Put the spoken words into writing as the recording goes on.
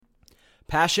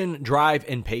Passion, drive,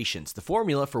 and patience. The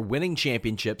formula for winning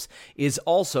championships is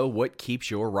also what keeps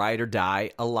your ride or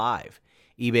die alive.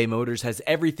 eBay Motors has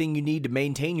everything you need to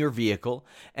maintain your vehicle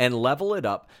and level it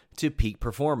up to peak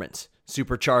performance.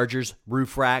 Superchargers,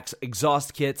 roof racks,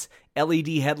 exhaust kits, LED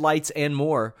headlights, and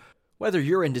more. Whether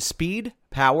you're into speed,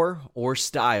 power, or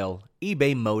style,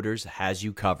 eBay Motors has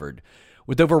you covered.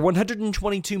 With over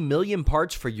 122 million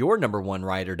parts for your number one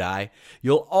ride or die,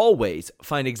 you'll always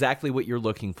find exactly what you're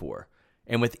looking for.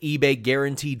 And with eBay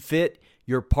Guaranteed Fit,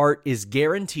 your part is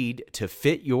guaranteed to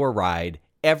fit your ride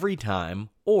every time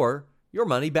or your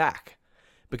money back.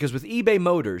 Because with eBay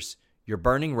Motors, you're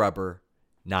burning rubber,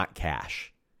 not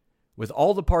cash. With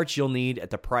all the parts you'll need at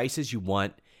the prices you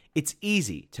want, it's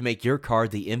easy to make your car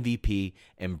the MVP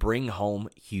and bring home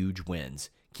huge wins.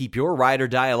 Keep your ride or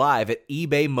die alive at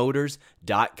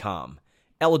ebaymotors.com.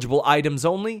 Eligible items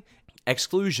only.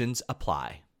 Exclusions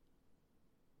apply.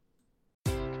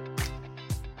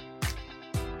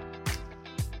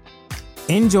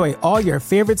 Enjoy all your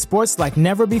favorite sports like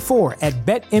never before at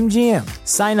BetMGM.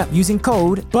 Sign up using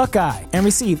code Buckeye and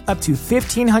receive up to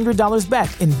 $1,500 back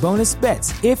in bonus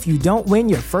bets if you don't win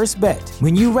your first bet.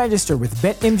 When you register with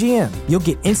BetMGM, you'll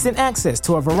get instant access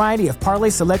to a variety of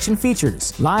parlay selection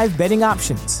features, live betting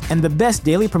options, and the best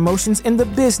daily promotions in the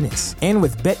business. And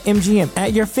with BetMGM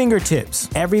at your fingertips,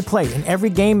 every play and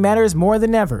every game matters more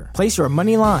than ever. Place your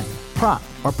money line, prop,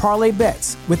 or parlay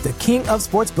bets with the king of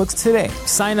sportsbooks today.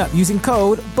 Sign up using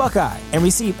code Buckeye and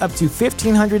receive up to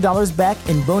 $1,500 back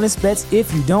in bonus bets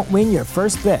if you don't win your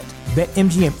first bet.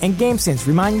 BetMGM and GameSense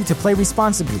remind you to play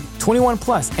responsibly. 21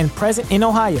 plus and present in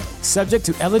Ohio, subject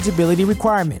to eligibility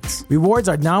requirements. Rewards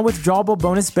are non-withdrawable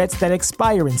bonus bets that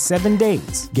expire in 7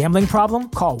 days. Gambling problem?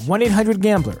 Call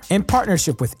 1-800-GAMBLER in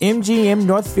partnership with MGM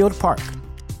Northfield Park.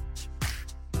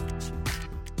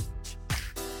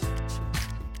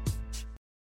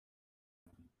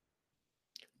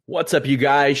 What's up, you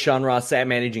guys? Sean Ross Sapp,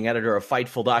 managing editor of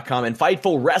Fightful.com and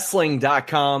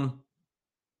FightfulWrestling.com.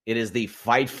 It is the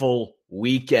Fightful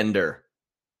Weekender.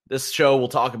 This show will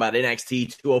talk about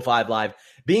NXT 205 Live,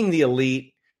 being the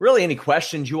elite, really any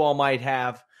questions you all might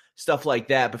have, stuff like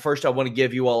that. But first, I want to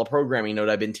give you all a programming note.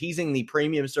 I've been teasing the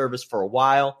premium service for a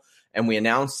while, and we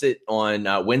announced it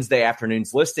on Wednesday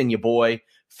afternoon's listing, you boy.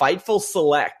 Fightful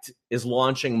Select is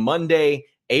launching Monday,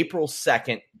 April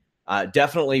 2nd.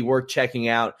 Definitely worth checking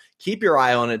out. Keep your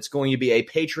eye on it. It's going to be a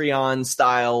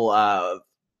Patreon-style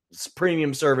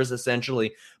premium service,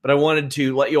 essentially. But I wanted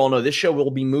to let you all know this show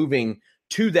will be moving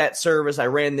to that service. I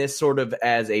ran this sort of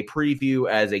as a preview,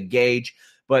 as a gauge.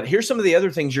 But here's some of the other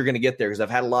things you're going to get there, because I've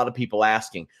had a lot of people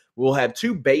asking. We'll have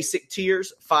two basic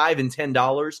tiers, $5 and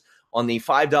 $10. On the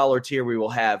 $5 tier, we will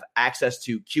have access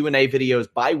to Q&A videos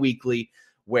bi-weekly,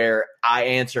 where I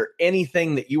answer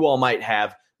anything that you all might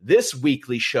have. This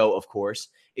weekly show, of course,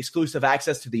 exclusive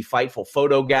access to the Fightful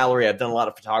photo gallery. I've done a lot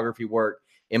of photography work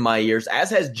in my years,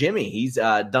 as has Jimmy. He's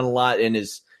done a lot in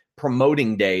his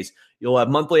promoting days. You'll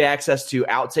have monthly access to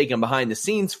outtake and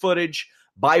behind-the-scenes footage,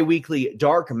 bi-weekly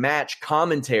dark match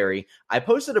commentary. I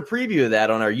posted a preview of that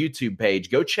on our YouTube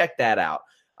page. Go check that out.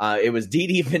 It was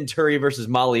Didi Venturi versus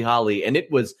Molly Holly, and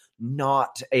it was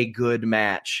not a good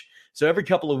match. So every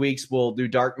couple of weeks, we'll do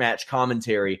dark match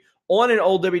commentary on an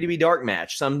old WWE dark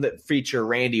match, some that feature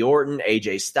Randy Orton,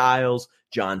 AJ Styles,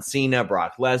 John Cena,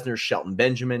 Brock Lesnar, Shelton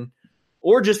Benjamin,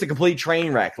 or just a complete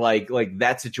train wreck like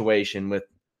that situation with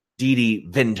Didi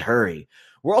Venturi.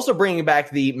 We're also bringing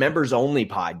back the members-only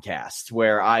podcast,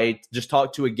 where I just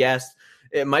talk to a guest.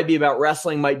 It might be about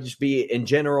wrestling, might just be in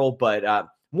general, but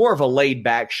more of a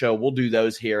laid-back show. We'll do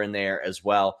those here and there as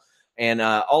well. And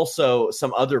also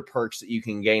some other perks that you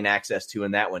can gain access to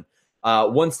in that one.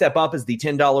 One step up is the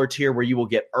 $10 tier, where you will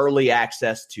get early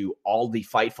access to all the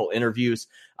Fightful interviews.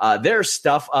 There's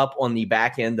stuff up on the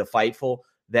back end of Fightful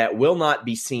that will not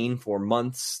be seen for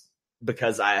months,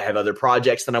 because I have other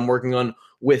projects that I'm working on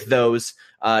with those.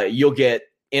 You'll get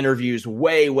interviews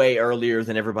way, way earlier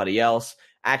than everybody else.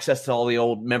 Access to all the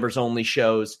old members-only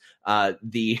shows.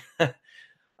 The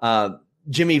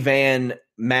Jimmy Van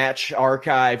match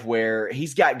archive, where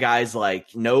he's got guys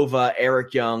like Nova,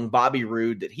 Eric Young, Bobby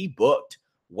Roode that he booked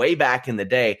way back in the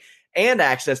day, and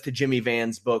access to Jimmy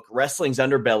Van's book, Wrestling's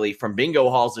Underbelly, From Bingo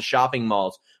Halls to Shopping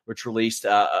Malls, which released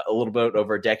a little bit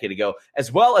over a decade ago,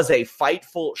 as well as a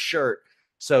Fightful shirt.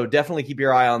 So definitely keep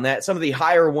your eye on that. Some of the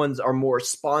higher ones are more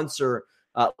sponsor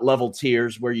level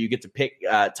tiers, where you get to pick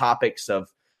topics of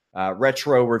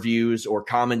retro reviews or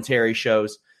commentary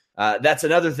shows. That's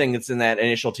another thing that's in that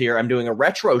initial tier. I'm doing a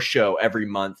retro show every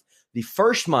month. The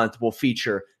first month will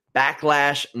feature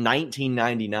Backlash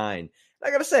 1999. I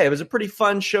got to say, it was a pretty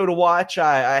fun show to watch.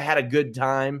 I had a good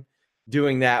time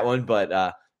doing that one,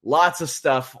 but lots of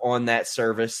stuff on that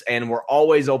service, and we're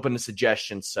always open to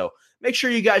suggestions. So make sure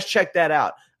you guys check that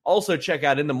out. Also, check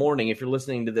out in the morning, if you're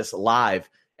listening to this live,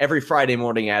 every Friday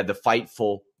morning I have the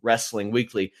Fightful Wrestling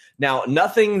Weekly. Now,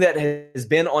 nothing that has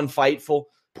been on Fightful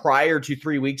prior to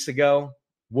 3 weeks ago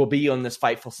will be on this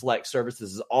Fightful Select service.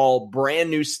 This is all brand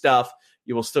new stuff.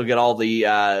 You will still get all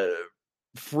the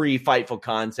free Fightful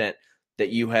content that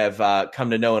you have come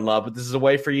to know and love. But this is a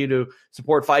way for you to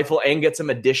support Fightful and get some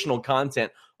additional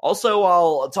content. Also,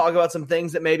 I'll talk about some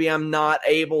things that maybe I'm not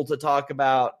able to talk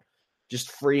about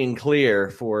just free and clear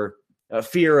for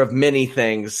fear of many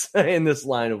things in this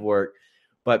line of work.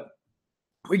 But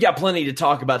we got plenty to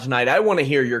talk about tonight. I want to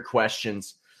hear your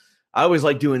questions. I always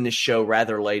like doing this show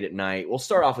rather late at night. We'll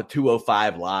start off with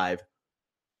 205 Live.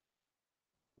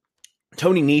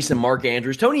 Tony Nese and Mark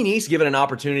Andrews. Tony Nese given an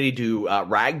opportunity to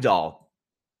ragdoll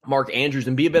Mark Andrews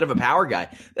and be a bit of a power guy.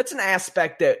 That's an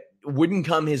aspect that wouldn't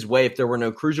come his way if there were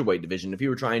no cruiserweight division. If he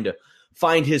were trying to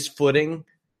find his footing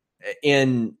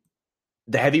in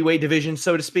the heavyweight division,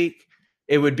 so to speak,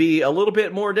 it would be a little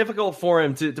bit more difficult for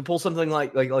him to pull something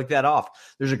like that off.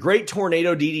 There's a great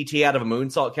tornado DDT out of a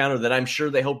moonsault counter that I'm sure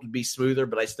they hoped would be smoother,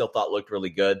 but I still thought looked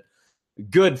really good.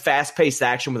 Good, fast-paced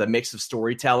action with a mix of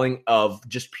storytelling of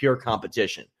just pure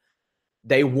competition.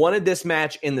 They wanted this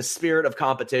match in the spirit of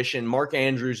competition. Mark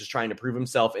Andrews is trying to prove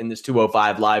himself in this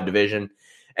 205 Live division.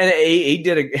 And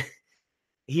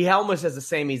he almost has the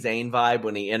Sami Zayn vibe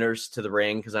when he enters to the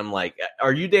ring, because I'm like,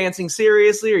 are you dancing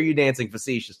seriously or are you dancing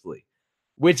facetiously?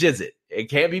 Which is it? It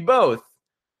can't be both.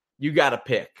 You got to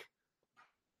pick.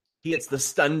 He hits the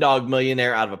Stun Dog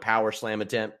Millionaire out of a power slam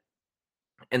attempt,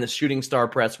 and the Shooting Star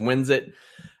Press wins it.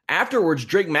 Afterwards,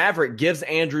 Drake Maverick gives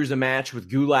Andrews a match with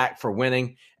Gulak for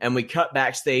winning, and we cut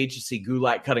backstage to see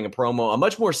Gulak cutting a promo, a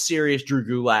much more serious Drew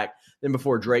Gulak than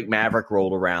before Drake Maverick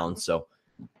rolled around. So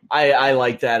I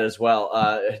like that as well.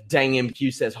 Dang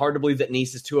MQ says, hard to believe that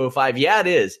Nese is 205. Yeah, it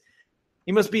is.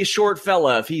 He must be a short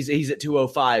fella if he's at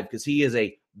 205, because he is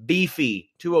a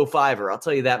beefy 205er. I'll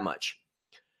tell you that much.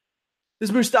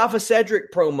 This Mustafa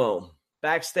Cedric promo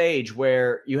backstage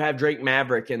where you have Drake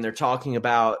Maverick and they're talking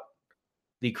about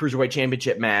the Cruiserweight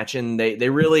Championship match, and they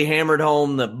really hammered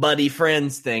home the buddy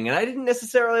friends thing, and I didn't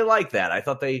necessarily like that. I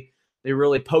thought they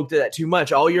really poked at that too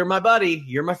much. Oh, you're my buddy.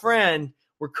 You're my friend.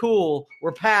 We're cool.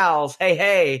 We're pals.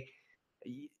 Hey.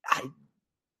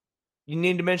 You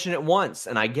need to mention it once,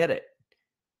 and I get it.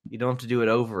 You don't have to do it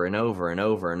over and over and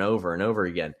over and over and over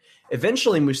again.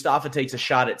 Eventually, Mustafa takes a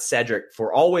shot at Cedric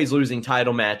for always losing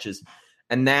title matches,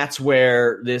 and that's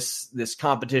where this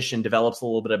competition develops a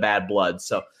little bit of bad blood.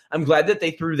 So I'm glad that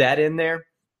they threw that in there,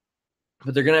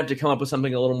 but they're going to have to come up with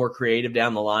something a little more creative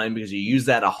down the line, because you use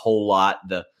that a whole lot.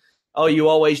 You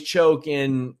always choke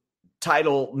in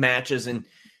title matches, and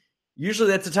usually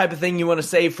that's the type of thing you want to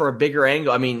save for a bigger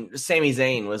angle. I mean, Sami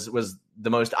Zayn was the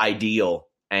most ideal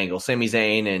angle. Sami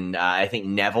Zayn and I think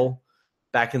Neville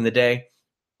back in the day,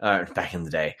 like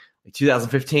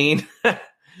 2015,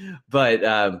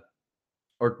 but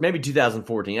or maybe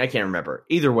 2014. I can't remember.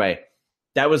 Either way,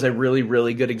 that was a really,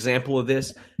 really good example of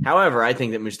this. However, I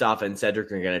think that Mustafa and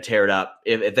Cedric are going to tear it up.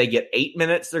 If they get 8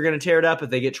 minutes, they're going to tear it up.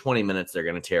 If they get 20 minutes, they're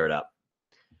going to tear it up.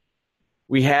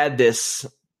 We had this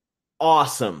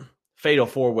awesome Fatal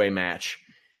 4-Way match.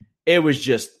 It was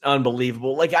just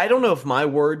unbelievable. Like, I don't know if my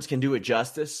words can do it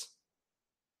justice.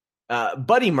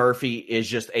 Buddy Murphy is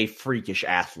just a freakish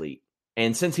athlete.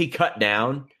 And since he cut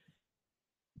down,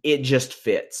 it just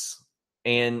fits.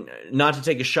 And not to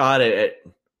take a shot at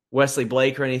Wesley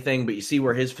Blake or anything, but you see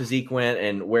where his physique went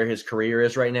and where his career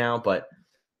is right now. But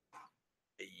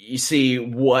you see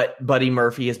what Buddy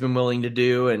Murphy has been willing to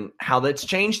do and how that's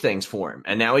changed things for him.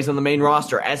 And now he's on the main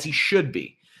roster, as he should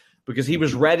be, because he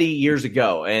was ready years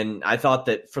ago. And I thought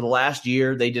that for the last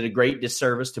year, they did a great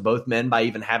disservice to both men by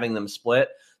even having them split.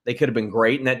 They could have been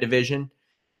great in that division.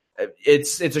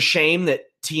 It's a shame that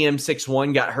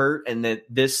TM61 got hurt and that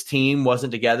this team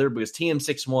wasn't together, because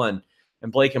TM61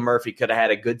 and Blake and Murphy could have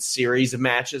had a good series of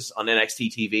matches on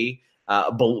NXT TV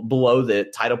below the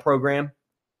title program.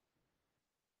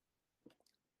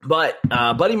 But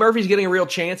Buddy Murphy's getting a real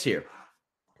chance here.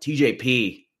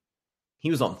 TJP,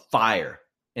 he was on fire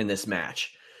in this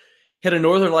match. Hit a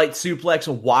Northern Light suplex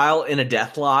while in a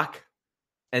deathlock,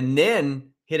 and then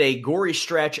hit a gory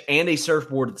stretch and a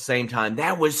surfboard at the same time.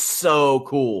 That was so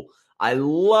cool. I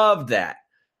loved that.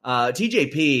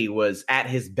 TJP was at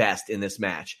his best in this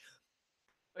match.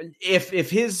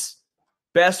 If his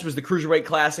best was the Cruiserweight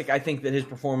Classic, I think that his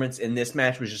performance in this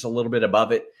match was just a little bit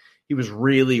above it. He was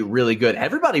really, really good.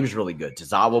 Everybody was really good.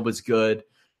 Tozawa was good.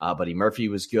 Buddy Murphy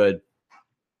was good.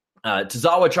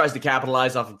 Tozawa tries to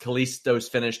capitalize off of Kalisto's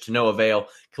finish to no avail.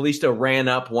 Kalisto ran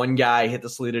up one guy, hit the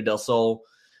Salida del Sol,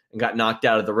 and got knocked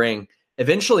out of the ring.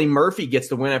 Eventually, Murphy gets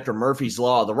the win after Murphy's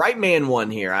Law. The right man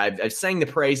won here. I've sang the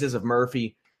praises of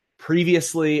Murphy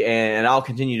previously, and I'll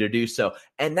continue to do so.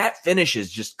 And that finish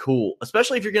is just cool,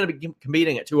 especially if you're going to be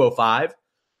competing at 205.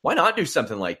 Why not do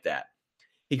something like that?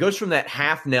 He goes from that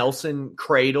half Nelson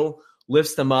cradle,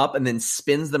 lifts them up, and then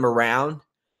spins them around.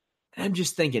 And I'm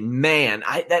just thinking, man,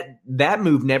 that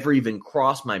move never even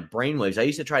crossed my brainwaves. I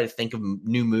used to try to think of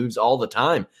new moves all the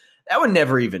time. That would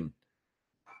never even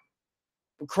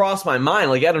cross my mind.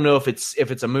 Like, I don't know if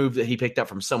it's a move that he picked up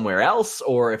from somewhere else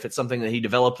or if it's something that he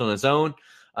developed on his own.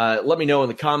 Let me know in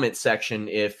the comments section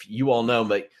if you all know.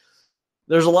 But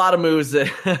there's a lot of moves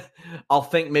that I'll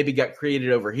think maybe got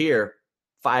created over here.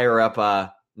 Fire up,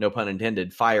 no pun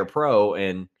intended, Fire Pro,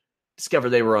 and discover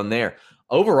they were on there.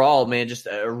 Overall, man, just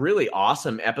a really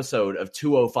awesome episode of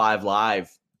 205 Live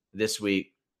this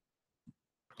week.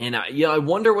 And I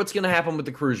wonder what's going to happen with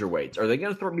the cruiserweights. Are they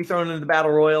going to be thrown into the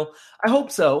Battle Royal? I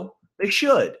hope so. They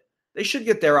should. They should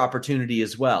get their opportunity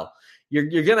as well.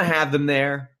 You're going to have them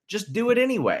there. Just do it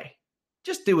anyway.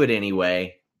 Just do it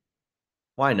anyway.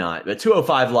 Why not? But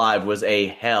 205 Live was a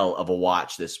hell of a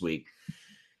watch this week.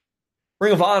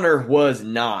 Ring of Honor was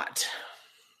not.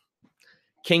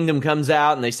 Kingdom comes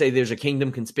out and they say there's a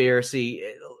Kingdom conspiracy.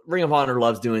 Ring of Honor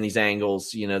loves doing these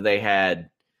angles. You know, they had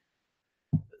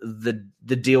the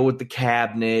deal with the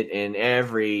cabinet, and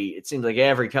it seems like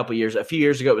every couple of years, a few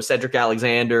years ago it was Cedric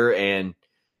Alexander and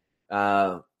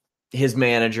his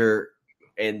manager,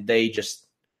 and they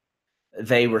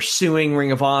were suing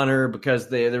Ring of Honor because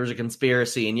there was a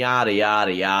conspiracy and yada,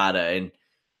 yada, yada. And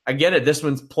I get it. This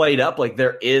one's played up like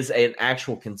there is an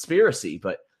actual conspiracy,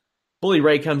 but Bully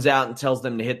Ray comes out and tells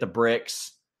them to hit the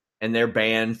bricks, and they're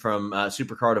banned from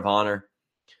Supercard of Honor.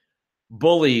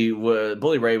 Bully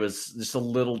Ray was just a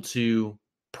little too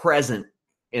present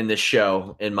in this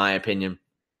show, in my opinion.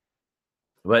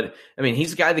 But, I mean,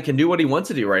 he's a guy that can do what he wants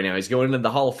to do right now. He's going into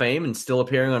the Hall of Fame and still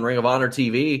appearing on Ring of Honor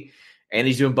TV, and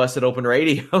he's doing Busted Open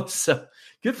Radio. So,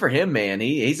 good for him, man.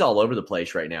 He's all over the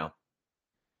place right now.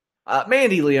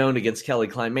 Mandy Leon against Kelly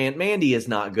Klein. Man, Mandy is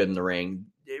not good in the ring.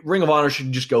 Ring of Honor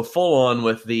should just go full on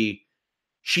with the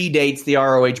she dates the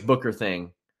ROH Booker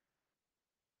thing.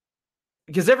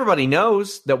 Because everybody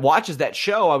knows that watches that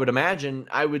show, I would imagine,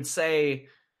 I would say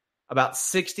about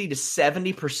 60 to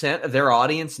 70% of their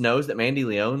audience knows that Mandy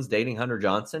Leon's dating Hunter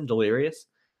Johnson, Delirious.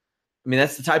 I mean,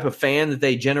 that's the type of fan that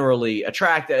they generally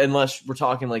attract, unless we're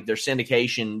talking like their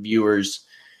syndication viewers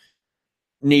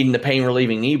needing the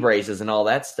pain-relieving knee braces and all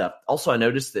that stuff. Also, I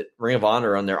noticed that Ring of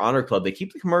Honor on their Honor Club, they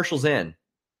keep the commercials in.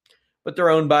 But they're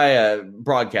owned by a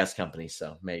broadcast company,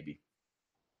 so maybe.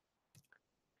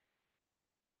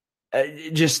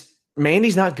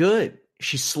 Mandy's not good.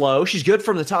 She's slow. She's good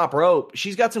from the top rope.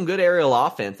 She's got some good aerial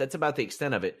offense. That's about the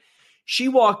extent of it. She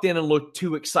walked in and looked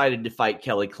too excited to fight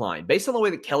Kelly Klein. Based on the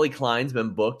way that Kelly Klein's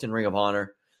been booked in Ring of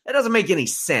Honor, that doesn't make any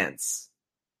sense.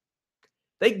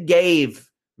 They gave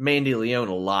Mandy Leon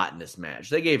a lot in this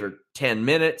match. They gave her 10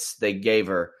 minutes. They gave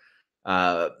her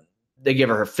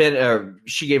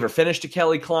she gave her finish to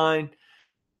Kelly Klein.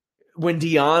 When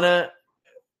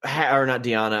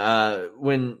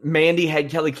when Mandy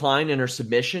had Kelly Klein in her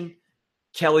submission,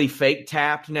 Kelly fake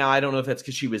tapped. Now, I don't know if that's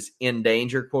because she was in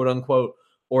danger, quote unquote,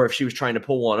 or if she was trying to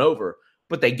pull one over,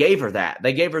 but they gave her that.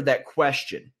 They gave her that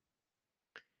question.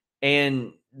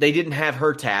 And they didn't have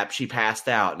her tap. She passed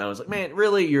out. And I was like, man,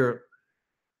 really? You're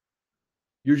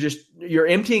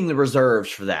emptying the reserves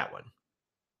for that one.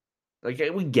 Like,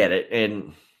 we get it.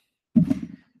 And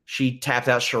she tapped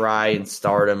out Shirai and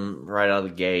Stardom right out of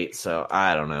the gate. So,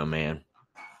 I don't know, man.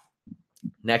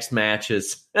 Next match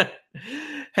is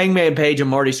Hangman Page and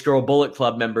Marty Scurll, Bullet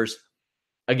Club members,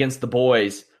 against the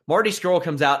boys. Marty Scurll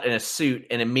comes out in a suit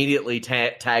and immediately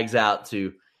tags out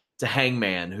to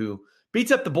Hangman, who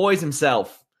beats up the boys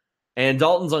himself. And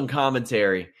Dalton's on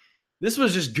commentary. This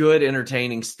was just good,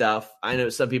 entertaining stuff. I know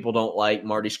some people don't like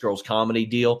Marty Scurll's comedy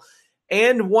deal.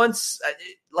 And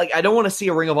I don't want to see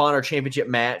a Ring of Honor championship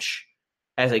match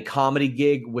as a comedy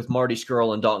gig with Marty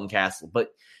Scurll and Dalton Castle. But,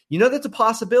 that's a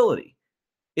possibility.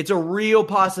 It's a real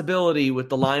possibility with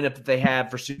the lineup that they have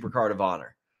for Supercard of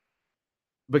Honor.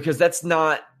 Because that's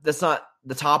not the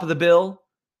top of the bill.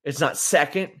 It's not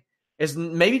second. It's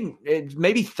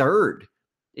maybe third.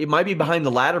 It might be behind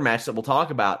the ladder match that we'll talk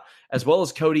about, as well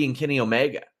as Cody and Kenny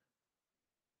Omega.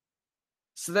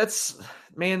 So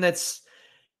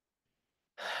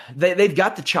they've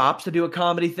got the chops to do a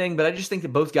comedy thing, but I just think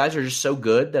that both guys are just so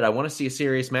good that I want to see a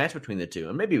serious match between the two.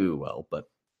 And maybe we will, but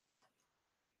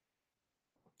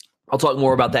I'll talk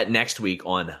more about that next week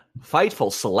on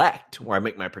Fightful Select, where I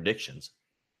make my predictions.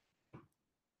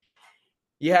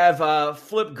 You have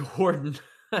Flip Gordon.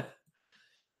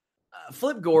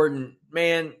 Flip Gordon,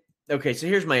 man. Okay, so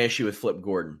here's my issue with Flip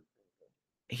Gordon.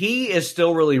 He is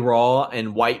still really raw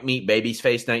and white meat baby's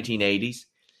face 1980s.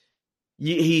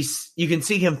 You can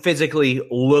see him physically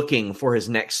looking for his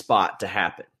next spot to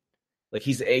happen. Like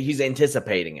he's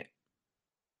anticipating it.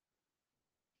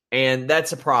 And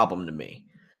that's a problem to me.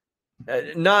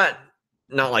 Not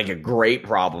like a great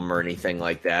problem or anything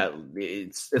like that.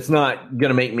 It's not going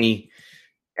to make me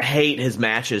hate his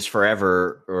matches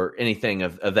forever or anything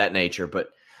of that nature. But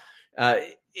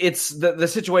it's the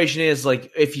situation is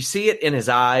like if you see it in his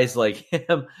eyes, like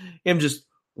him just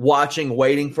watching,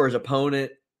 waiting for his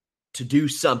opponent to do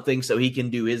something so he can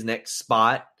do his next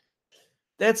spot.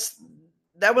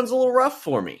 That one's a little rough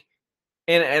for me,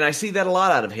 and I see that a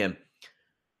lot out of him.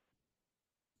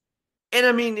 And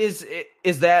I mean, is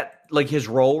that like his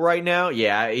role right now?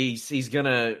 Yeah, he's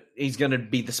gonna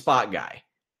be the spot guy,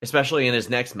 especially in his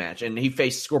next match. And he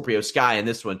faced Scorpio Sky in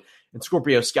this one. And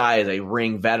Scorpio Sky is a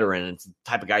ring veteran. It's the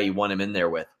type of guy you want him in there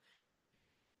with.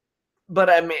 But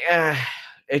I mean,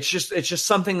 it's just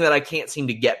something that I can't seem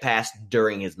to get past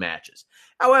during his matches.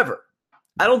 However,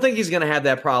 I don't think he's going to have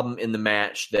that problem in the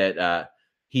match that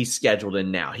he's scheduled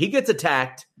in now. He gets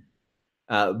attacked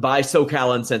by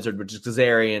SoCal Uncensored, which is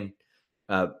Kazarian,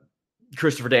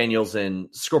 Christopher Daniels, and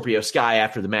Scorpio Sky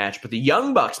after the match. But the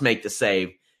Young Bucks make the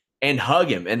save and hug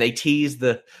him. And they tease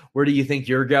the, where do you think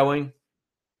you're going?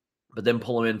 But then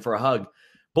pull him in for a hug.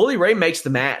 Bully Ray makes the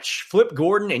match. Flip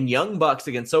Gordon and Young Bucks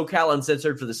against SoCal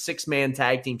Uncensored for the 6-man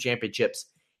tag team championships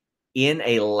in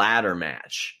a ladder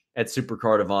match at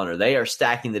Supercard of Honor. They are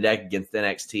stacking the deck against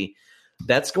NXT.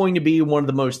 That's going to be one of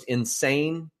the most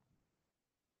insane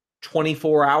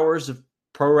 24 hours of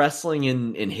pro wrestling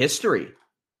in history,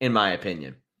 in my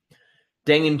opinion.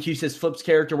 Daniel Q says Flip's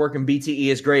character work in BTE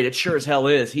is great. It sure as hell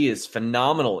is. He is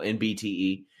phenomenal in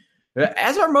BTE,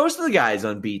 as are most of the guys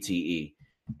on BTE.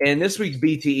 And this week's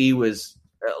BTE was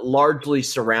largely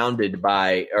surrounded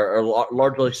by, or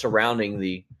largely surrounding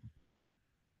the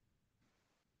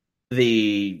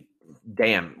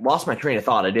lost my train of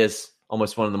thought. It is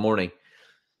almost 1 a.m.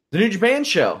 The New Japan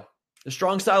show, the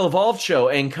Strong Style Evolved show,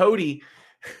 and Cody,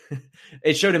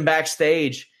 it showed him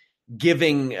backstage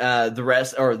giving the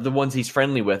rest, or the ones he's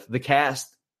friendly with, the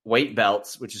cast weight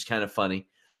belts, which is kind of funny.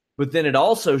 But then it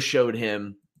also showed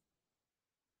him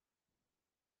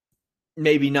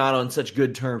maybe not on such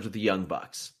good terms with the Young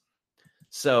Bucks.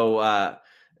 So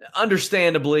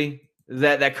understandably,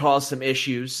 that caused some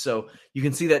issues. So you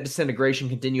can see that disintegration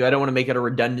continue. I don't want to make it a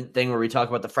redundant thing where we talk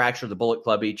about the fracture of the Bullet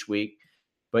Club each week.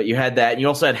 But you had that. And you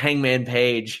also had Hangman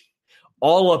Page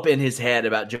all up in his head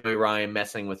about Joey Ryan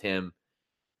messing with him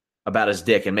about his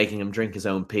dick and making him drink his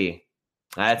own pee.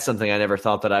 That's something I never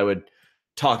thought that I would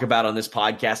talk about on this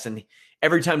podcast. And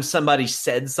every time somebody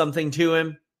said something to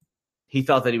him, he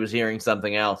thought that he was hearing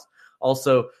something else.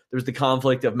 Also, there's the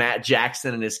conflict of Matt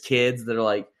Jackson and his kids that are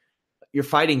like, you're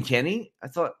fighting Kenny? I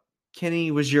thought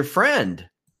Kenny was your friend.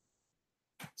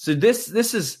 So this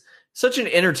is such an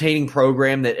entertaining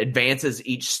program that advances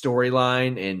each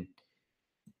storyline, and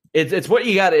it's what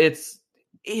you got.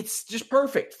 It's just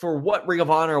perfect for what Ring of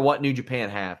Honor and what New Japan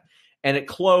have. And it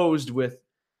closed with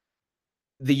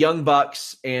the Young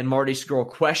Bucks and Marty Scurll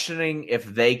questioning if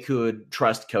they could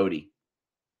trust Cody.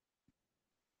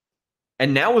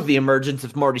 And now with the emergence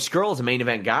of Marty Scurll as a main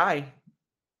event guy,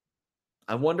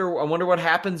 I wonder what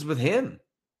happens with him.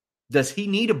 Does he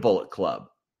need a Bullet Club?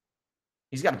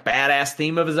 He's got a badass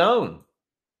theme of his own.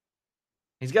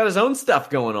 He's got his own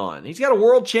stuff going on. He's got a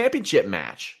world championship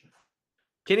match.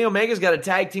 Kenny Omega's got a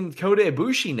tag team with Kota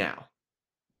Ibushi now.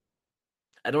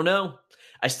 I don't know.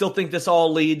 I still think this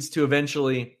all leads to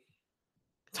eventually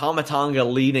Tama Tonga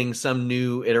leading some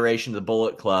new iteration of the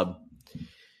Bullet Club.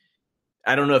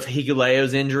 I don't know if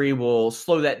Hikuleo's injury will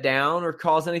slow that down or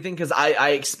cause anything, because I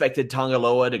expected Tonga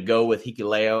Loa to go with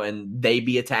Hikuleo and they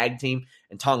be a tag team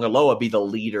and Tonga Loa be the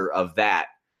leader of that.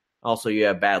 Also, you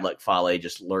have Bad Luck Fale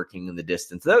just lurking in the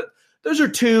distance. Those are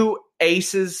two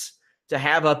aces to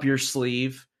have up your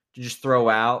sleeve to just throw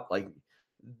out. Like,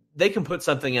 they can put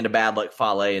something into Bad Luck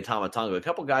Fale and Tama Tonga. A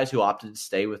couple guys who opted to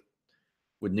stay with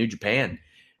New Japan.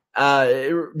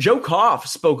 Joe Koff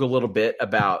spoke a little bit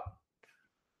about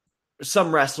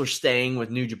some wrestlers staying with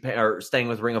New Japan or staying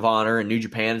with Ring of Honor and New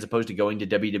Japan as opposed to going to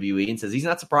WWE, and says he's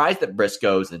not surprised that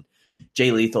Briscoes and Jay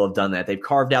Lethal have done that. They've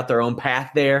carved out their own path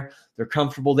there. They're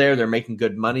comfortable there. They're making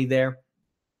good money there.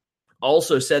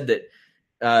 Also said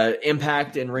that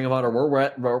Impact and Ring of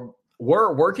Honor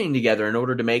were working together in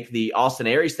order to make the Austin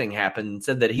Aries thing happen, and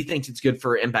said that he thinks it's good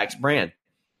for Impact's brand.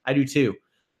 I do too.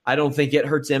 I don't think it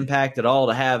hurts Impact at all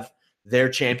to have their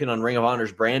champion on Ring of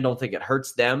Honor's brand. Don't think it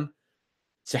hurts them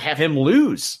to have him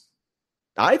lose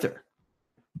either.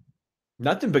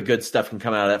 Nothing but good stuff can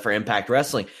come out of that for Impact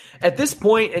Wrestling. At this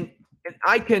point, and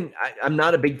I'm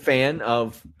not a big fan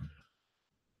of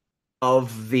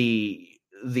the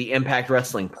Impact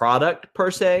Wrestling product per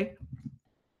se,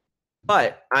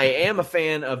 but I am a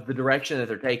fan of the direction that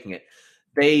they're taking it.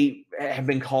 They have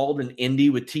been called an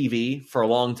indie with TV for a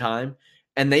long time,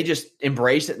 and they just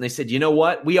embraced it, and they said, you know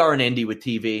what? We are an indie with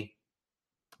TV.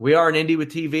 We are an indie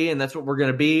with TV, and that's what we're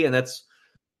going to be, and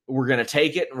we're going to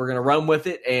take it, and we're going to run with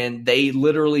it, and they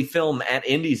literally film at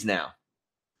indies now.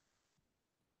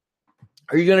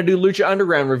 Are you going to do Lucha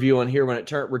Underground review on here when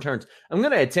it returns? I'm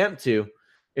going to attempt to.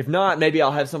 If not, maybe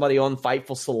I'll have somebody on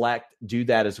Fightful Select do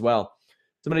that as well.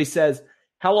 Somebody says,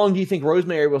 how long do you think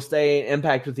Rosemary will stay in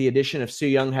Impact with the addition of Su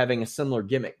Yung having a similar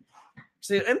gimmick?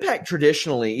 See, Impact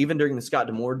traditionally, even during the Scott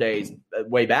D'Amore days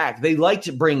way back, they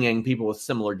liked bringing people with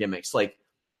similar gimmicks. Like,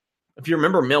 if you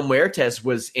remember, Mil Muertes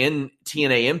was in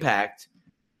TNA Impact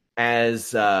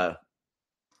as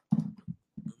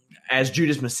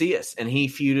Judas Macias, and he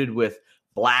feuded with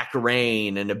Black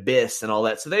Reign and Abyss and all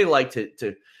that. So they like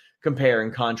to compare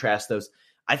and contrast those.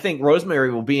 I think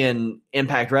Rosemary will be in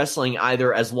Impact Wrestling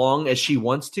either as long as she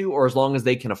wants to or as long as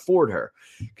they can afford her.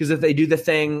 Because if they do the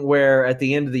thing where at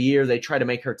the end of the year they try to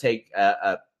make her take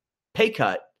a pay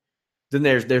cut, then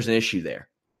there's an issue there.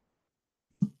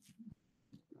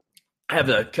 I have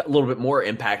a little bit more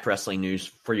Impact Wrestling news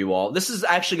for you all. This is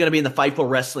actually going to be in the Fightful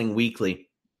Wrestling Weekly.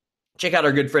 Check out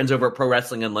our good friends over at Pro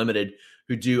Wrestling Unlimited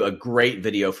who do a great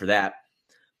video for that.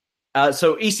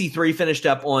 So EC3 finished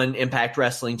up on Impact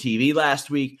Wrestling TV last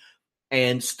week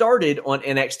and started on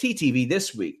NXT TV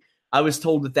this week. I was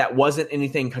told that wasn't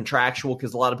anything contractual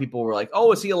because a lot of people were like,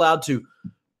 oh, is he allowed to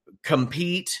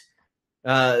compete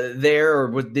there,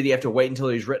 or did he have to wait until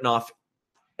he was written off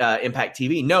Impact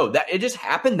TV? No, it just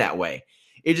happened that way.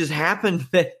 It just happened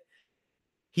that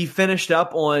he finished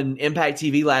up on Impact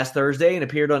TV last Thursday and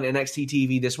appeared on NXT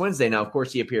TV this Wednesday. Now, of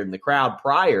course, he appeared in the crowd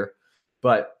prior,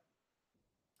 but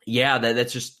yeah,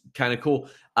 that's just kind of cool.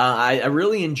 I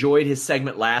really enjoyed his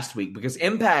segment last week because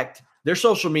Impact, their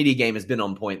social media game has been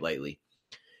on point lately.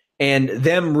 And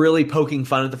them really poking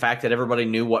fun at the fact that everybody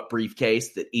knew what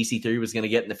briefcase that EC3 was going to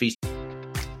get in the Feast.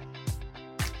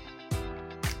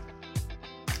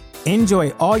 Enjoy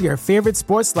all your favorite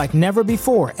sports like never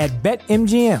before at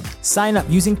BetMGM. Sign up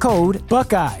using code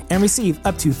Buckeye and receive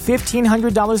up to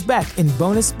 $1,500 back in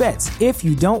bonus bets if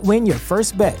you don't win your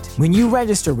first bet. When you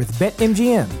register with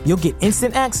BetMGM, you'll get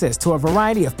instant access to a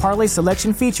variety of parlay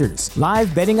selection features,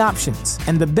 live betting options,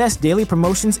 and the best daily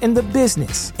promotions in the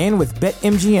business. And with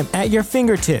BetMGM at your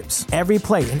fingertips, every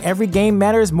play and every game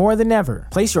matters more than ever.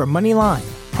 Place your money line,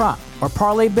 prop, or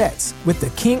parlay bets with the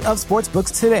king of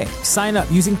sportsbooks today. Sign up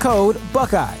using code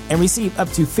Buckeye and receive up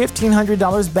to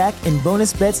 $1,500 back in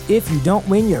bonus bets if you don't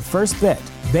win your first bet.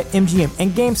 BetMGM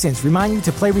and GameSense remind you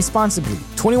to play responsibly.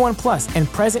 21 plus and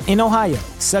present in Ohio,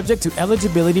 subject to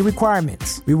eligibility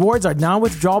requirements. Rewards are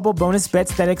non-withdrawable bonus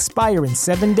bets that expire in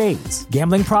 7 days.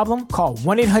 Gambling problem? Call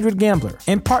 1-800-GAMBLER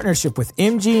in partnership with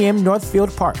MGM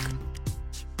Northfield Park.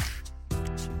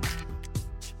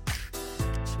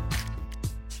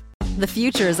 The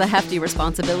future is a hefty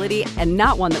responsibility and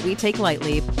not one that we take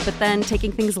lightly. But then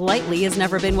taking things lightly has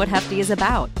never been what Hefty is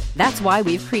about. That's why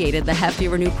we've created the Hefty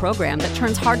Renew program that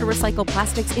turns hard-to-recycle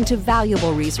plastics into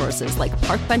valuable resources like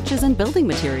park benches and building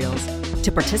materials.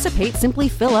 To participate, simply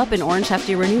fill up an orange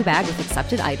Hefty Renew bag with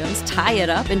accepted items, tie it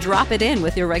up, and drop it in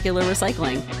with your regular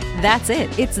recycling. That's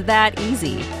it. It's that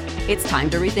easy. It's time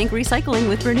to rethink recycling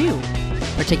with Renew.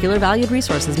 Particular valued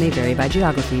resources may vary by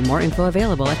geography. More info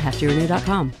available at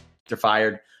heftyrenew.com.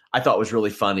 Fired, I thought was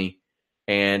really funny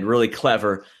and really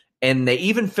clever. And they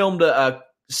even filmed a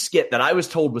skit that I was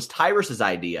told was Tyrus's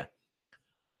idea,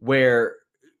 where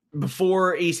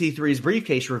before EC3's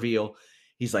briefcase reveal,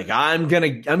 he's like, I'm gonna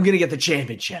get the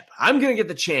championship. I'm gonna get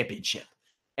the championship.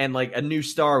 And like a new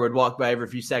star would walk by every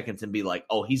few seconds and be like,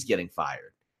 oh, he's getting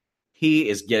fired. He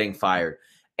is getting fired.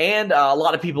 And a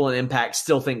lot of people in Impact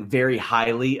still think very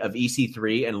highly of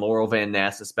EC3 and Laurel Van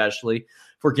Ness, especially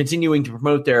for continuing to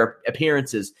promote their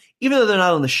appearances, even though they're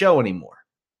not on the show anymore.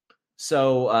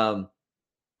 So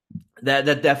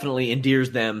that definitely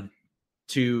endears them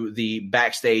to the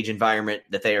backstage environment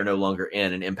that they are no longer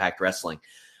in Impact Wrestling.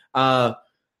 I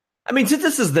mean, since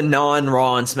this is the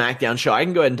non-Raw and SmackDown show, I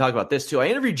can go ahead and talk about this too. I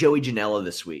interviewed Joey Janela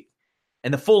this week,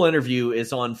 and the full interview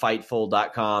is on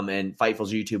Fightful.com and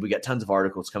Fightful's YouTube. We got tons of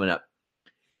articles coming up.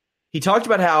 He talked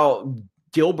about how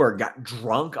Gilbert got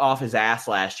drunk off his ass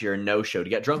last year and no-showed.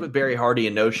 He got drunk with Barry Hardy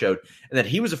and no-showed, and that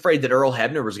he was afraid that Earl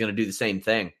Hebner was going to do the same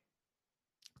thing.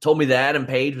 Told me that Adam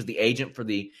Page was the agent for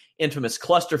the infamous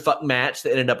clusterfuck match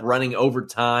that ended up running over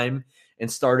time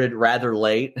and started rather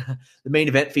late. The main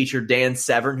event featured Dan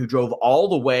Severn, who drove all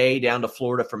the way down to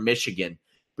Florida from Michigan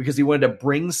because he wanted to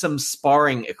bring some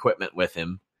sparring equipment with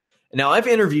him. Now, I've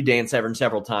interviewed Dan Severn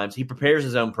several times. He prepares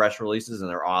his own press releases, and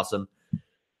they're awesome.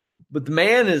 But the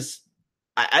man is,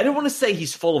 I don't want to say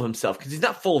he's full of himself, because he's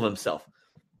not full of himself.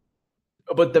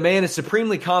 But the man is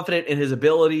supremely confident in his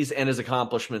abilities and his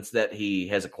accomplishments that he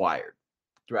has acquired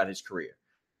throughout his career.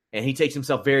 And he takes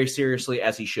himself very seriously,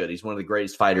 as he should. He's one of the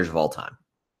greatest fighters of all time.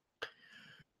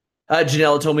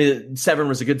 Janela told me that Severn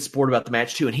was a good sport about the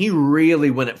match, too. And he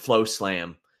really went at Flow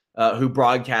Slam, who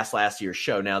broadcast last year's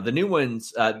show. Now, the new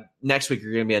ones next week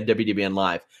are going to be on WDBN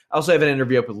Live. I also have an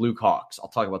interview up with Luke Hawks. I'll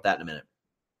talk about that in a minute.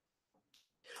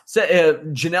 So,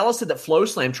 Janela said that Flow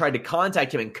Slam tried to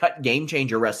contact him and cut Game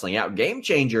Changer Wrestling out. Game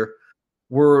Changer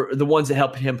were the ones that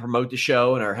helped him promote the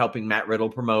show and are helping Matt Riddle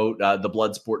promote the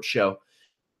Bloodsport show.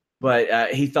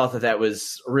 But he thought that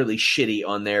was really shitty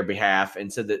on their behalf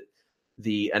and said that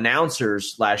the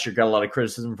announcers last year got a lot of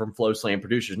criticism from Flow Slam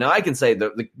producers. Now, I can say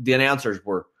that the announcers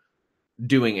were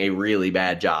doing a really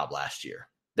bad job last year.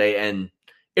 And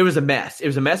it was a mess. It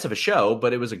was a mess of a show,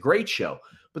 but it was a great show.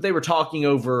 But they were talking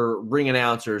over ring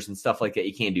announcers and stuff like that.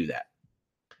 You can't do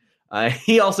that.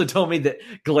 He also told me that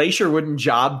Glacier wouldn't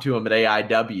job to him at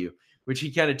AIW, which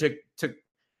he kind of took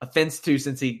offense to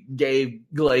since he gave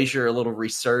Glacier a little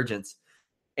resurgence.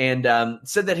 And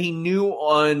said that he knew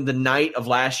on the night of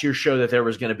last year's show that there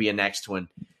was going to be a next one,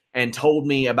 and told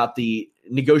me about the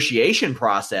negotiation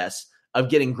process of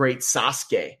getting Great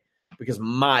Sasuke. Because,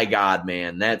 my God,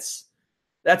 man, that's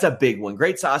a big one.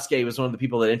 Great Sasuke was one of the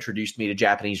people that introduced me to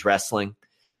Japanese wrestling.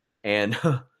 And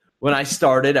when I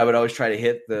started, I would always try to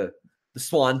hit the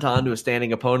swanton to a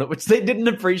standing opponent, which they didn't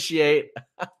appreciate.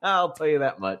 I'll tell you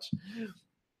that much.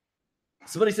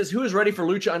 Somebody says, who is ready for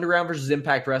Lucha Underground versus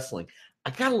Impact Wrestling? I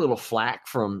got a little flack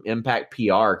from Impact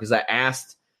PR because I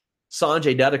asked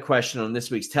Sanjay Dutt a question on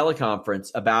this week's teleconference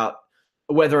about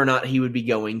whether or not he would be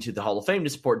going to the Hall of Fame to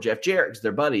support Jeff Jarrett because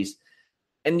they're buddies.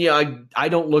 And, I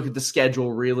don't look at the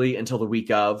schedule really until the week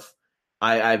of.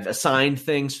 I've assigned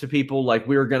things to people, like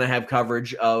we were going to have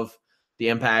coverage of the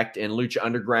Impact and Lucha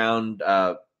Underground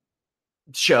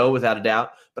show, without a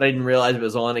doubt. But I didn't realize it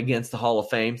was on against the Hall of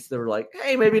Fame. So they were like,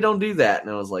 hey, maybe don't do that. And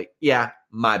I was like, yeah,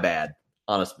 my bad.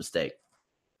 Honest mistake.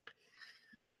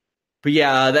 But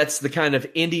yeah, that's the kind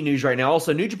of indie news right now.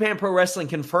 Also, New Japan Pro Wrestling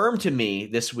confirmed to me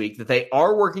this week that they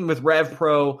are working with Rev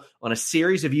Pro on a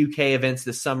series of UK events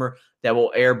this summer that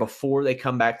will air before they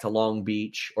come back to Long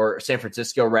Beach, or San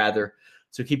Francisco rather.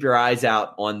 So keep your eyes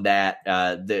out on that.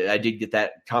 I did get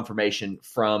that confirmation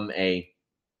from a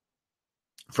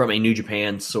New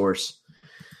Japan source.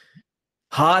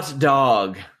 Hot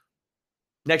dog.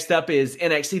 Next up is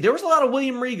NXT. There was a lot of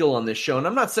William Regal on this show, and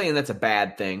I'm not saying that's a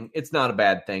bad thing. It's not a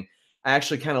bad thing. I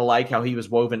actually kind of like how he was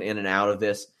woven in and out of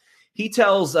this. He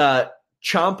tells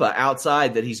Ciampa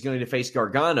outside that he's going to face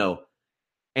Gargano,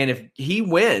 and if he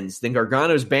wins, then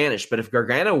Gargano's banished. But if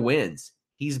Gargano wins,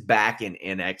 he's back in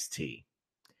NXT.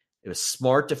 It was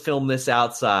smart to film this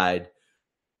outside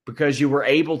because you were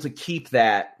able to keep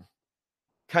that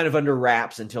kind of under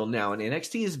wraps until now. And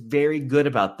NXT is very good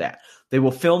about that. They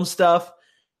will film stuff,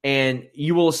 and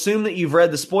you will assume that you've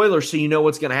read the spoilers so you know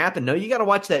what's going to happen. No, you got to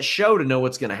watch that show to know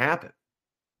what's going to happen.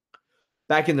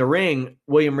 Back in the ring,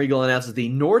 William Regal announces the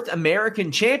North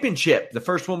American Championship, the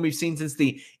first one we've seen since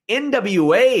the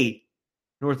NWA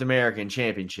North American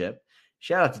Championship.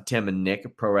 Shout out to Tim and Nick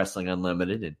of Pro Wrestling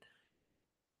Unlimited. And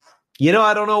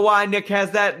I don't know why Nick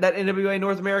has that NWA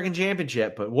North American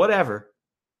Championship, but whatever.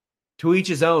 To each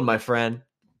his own, my friend.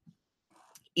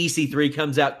 EC3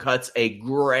 comes out, cuts a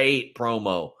great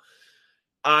promo.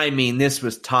 I mean, this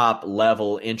was top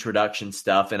level introduction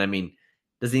stuff. And I mean,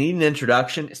 does he need an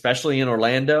introduction, especially in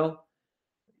Orlando?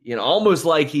 Almost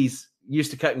like he's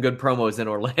used to cutting good promos in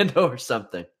Orlando or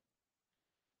something.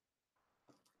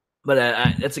 But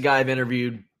that's a guy I've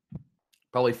interviewed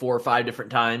probably 4 or 5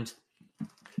 different times.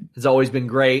 Has always been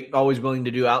great, always willing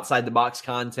to do outside the box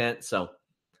content. So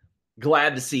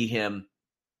glad to see him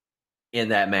in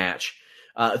that match.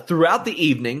 Throughout the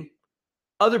evening,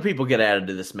 other people get added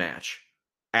to this match.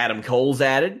 Adam Cole's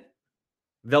added.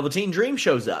 Velveteen Dream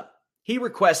shows up. He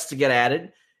requests to get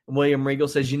added. And William Regal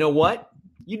says, you know what?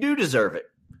 You do deserve it.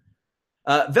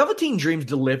 Velveteen Dream's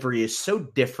delivery is so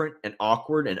different and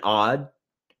awkward and odd.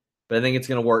 But I think it's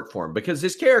going to work for him because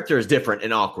his character is different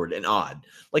and awkward and odd.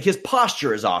 Like his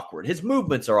posture is awkward. His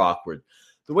movements are awkward.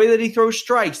 The way that he throws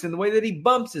strikes and the way that he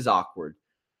bumps is awkward.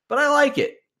 But I like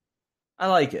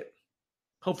it.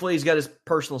 Hopefully he's got his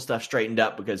personal stuff straightened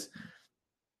up, because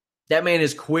that man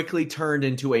has quickly turned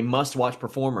into a must-watch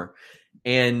performer.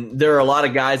 And there are a lot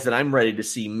of guys that I'm ready to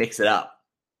see mix it up.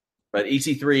 But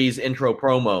EC3's intro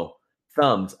promo,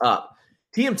 thumbs up.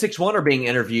 TM61 are being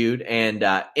interviewed, and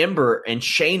Ember and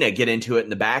Shayna get into it in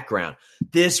the background.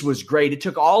 This was great. It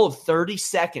took all of 30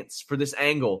 seconds for this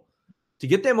angle to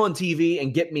get them on TV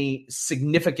and get me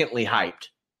significantly hyped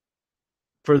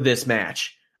for this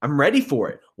match. I'm ready for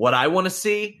it. What I want to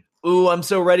see, I'm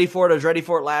so ready for it. I was ready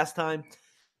for it last time.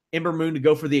 Ember Moon to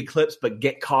go for the Eclipse, but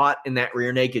get caught in that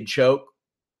rear naked choke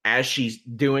as she's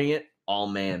doing it. Oh,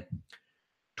 man.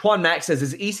 Twan Mack says,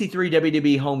 is EC3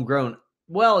 WWE homegrown?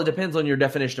 Well, it depends on your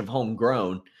definition of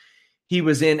homegrown. He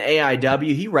was in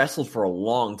AIW. He wrestled for a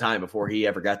long time before he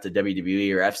ever got to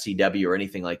WWE or FCW or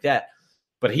anything like that.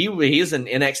 But he is an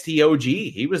NXT OG.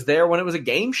 He was there when it was a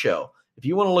game show. If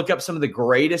you want to look up some of the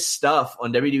greatest stuff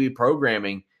on WWE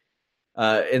programming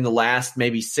in the last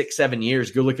maybe 6-7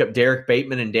 years, go look up Derek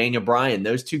Bateman and Daniel Bryan.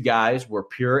 Those two guys were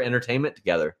pure entertainment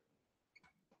together.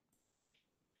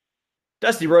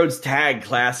 Dusty Rhodes Tag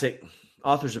Classic,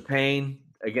 Authors of Pain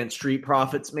against Street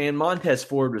Profits. Man, Montez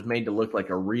Ford was made to look like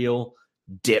a real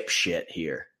dipshit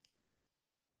here.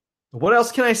 What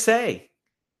else can I say?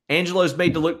 Angelo's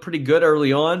made to look pretty good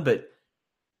early on, but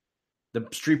the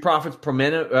Street Profits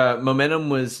momentum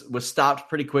was stopped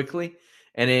pretty quickly.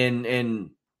 And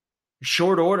in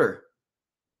short order,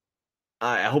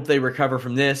 I hope they recover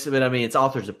from this. But, I mean, it's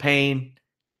Authors of Pain.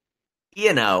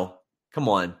 You know, come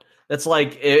on. That's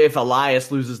like if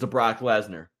Elias loses to Brock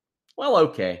Lesnar. Well,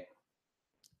 okay.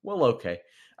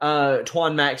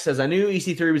 Twan Mack says, I knew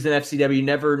EC3 was in FCW.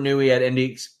 Never knew he had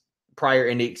prior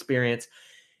indie experience.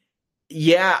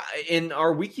 Yeah, in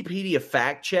our Wikipedia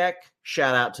fact check,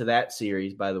 shout out to that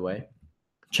series, by the way.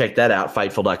 Check that out,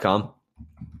 Fightful.com.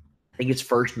 I think his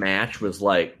first match was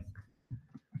like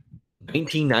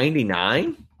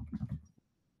 1999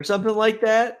 or something like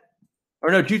that.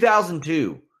 Or no,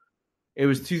 2002. It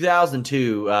was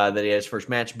 2002 that he had his first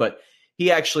match, but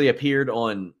he actually appeared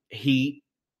on Heat,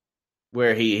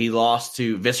 where he lost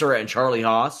to Viscera and Charlie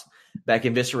Haas back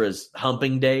in Viscera's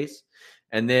humping days.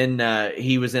 And then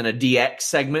he was in a DX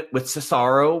segment with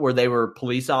Cesaro where they were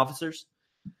police officers.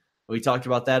 We talked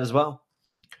about that as well.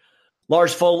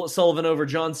 Lars Sullivan over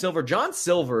John Silver. John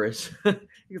Silver is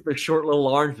he's the short little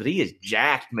arms, but he is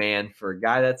jacked, man, for a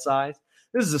guy that size.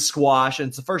 This is a squash, and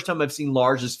it's the first time I've seen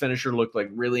Lars' finisher look like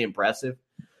really impressive.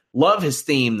 Love his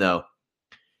theme, though.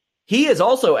 He is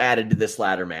also added to this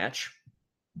ladder match.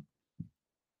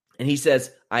 And he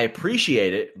says, I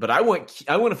appreciate it, but I want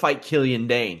to fight Killian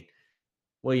Dane.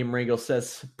 William Regal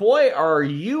says, boy, are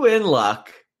you in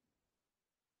luck,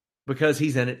 because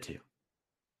he's in it too.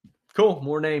 Cool,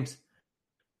 more names.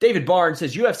 David Barnes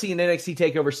says, UFC and NXT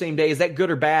TakeOver same day. Is that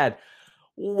good or bad?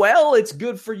 Well, it's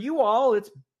good for you all. It's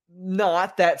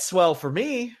not that swell for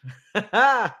me.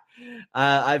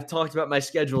 I've talked about my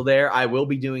schedule there. I will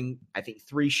be doing, I think,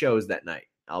 3 shows that night.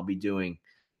 I'll be doing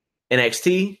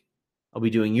NXT, I'll be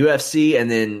doing UFC,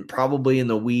 and then probably in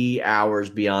the wee hours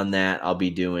beyond that, I'll be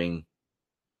doing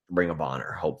Ring of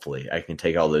Honor. Hopefully, I can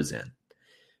take all those in.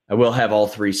 I will have all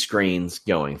 3 screens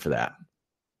going for that.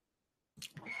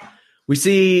 We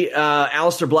see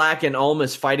Aleister Black and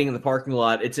Almas fighting in the parking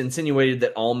lot. It's insinuated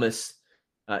that Almas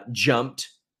jumped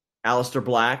Aleister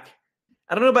Black.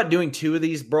 I don't know about doing 2 of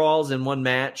these brawls in one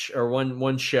match or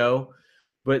one show,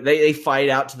 but they fight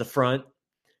out to the front.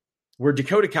 Where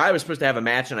Dakota Kai was supposed to have a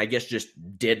match and I guess just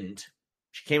didn't.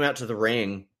 She came out to the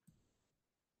ring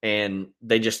and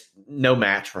they just, no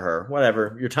match for her.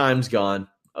 Whatever. Your time's gone.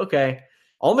 Okay.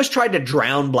 Almost tried to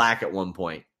drown Black at one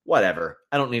point. Whatever.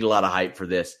 I don't need a lot of hype for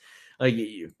this. Like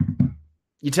you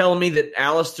telling me that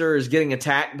Aleister is getting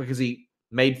attacked because he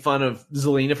made fun of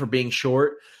Zelina for being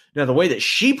short? Now, the way that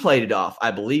she played it off,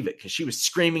 I believe it, because she was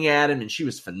screaming at him and she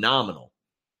was phenomenal.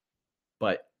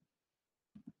 But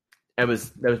that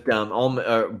was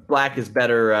dumb. Black is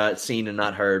better seen and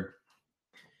not heard.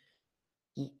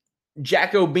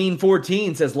 Jacko Bean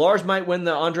 14 says Lars might win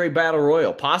the Andre Battle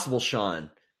Royal. Possible,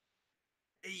 Sean.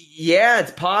 Yeah,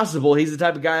 it's possible. He's the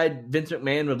type of guy Vince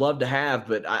McMahon would love to have,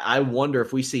 but I wonder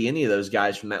if we see any of those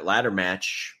guys from that ladder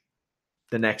match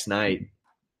the next night.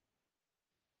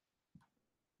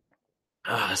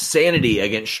 Sanity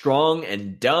against Strong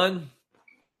and Dunn.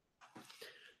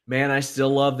 Man, I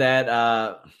still love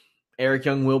that Eric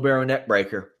Young wheelbarrow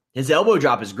neckbreaker. His elbow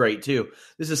drop is great, too.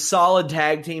 This is solid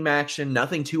tag team action.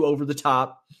 Nothing too over the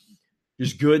top.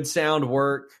 Just good sound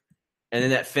work. And then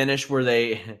that finish where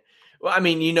Well, I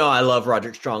mean, I love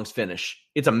Roderick Strong's finish.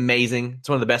 It's amazing. It's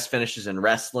one of the best finishes in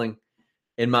wrestling,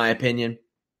 in my opinion.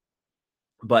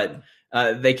 But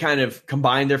they kind of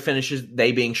combine their finishes,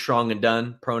 they being strong and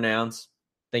done, pronouns.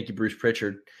 Thank you, Bruce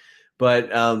Pritchard. But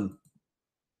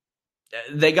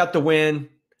they got the win.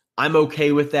 I'm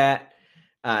okay with that.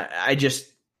 I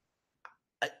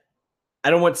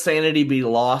don't want Sanity to be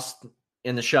lost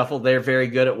in the shuffle. They're very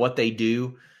good at what they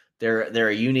do. They're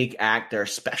a unique act. They're a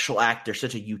special act. They're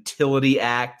such a utility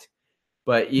act.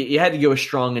 But you had to go with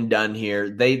Strong and Dunn here.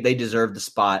 They deserve the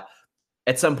spot.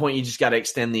 At some point, you just got to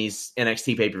extend these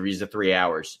NXT pay-per-views to 3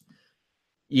 hours.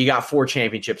 You got 4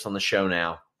 championships on the show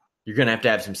now. You're going to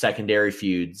have some secondary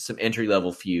feuds, some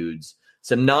entry-level feuds,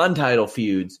 some non-title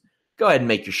feuds. Go ahead and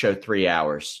make your show 3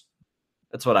 hours.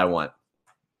 That's what I want.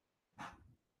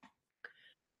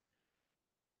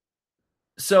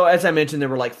 So, as I mentioned, there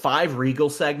were like 5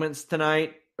 Regal segments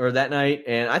tonight, or that night,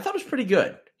 and I thought it was pretty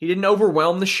good. He didn't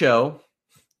overwhelm the show,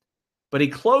 but he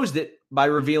closed it by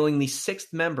revealing the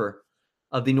 6th member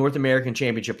of the North American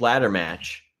Championship ladder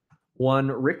match, one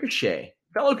Ricochet,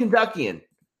 fellow Kentuckian,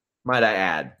 might I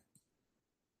add.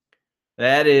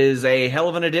 That is a hell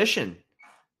of an addition.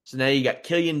 So now you got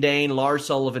Killian Dane, Lars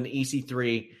Sullivan,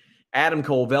 EC3, Adam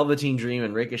Cole, Velveteen Dream,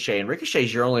 and Ricochet. And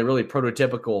Ricochet's your only really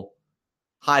prototypical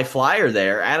high flyer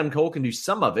there. Adam Cole can do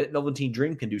some of it. Velveteen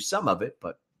Dream can do some of it,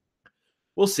 but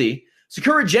we'll see.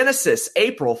 Sakura Genesis,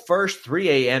 April 1st, 3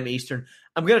 a.m. Eastern.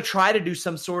 I'm going to try to do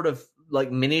some sort of like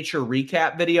miniature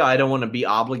recap video. I don't want to be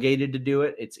obligated to do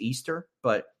it. It's Easter,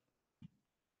 but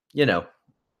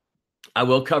I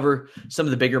will cover some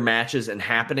of the bigger matches and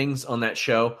happenings on that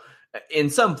show in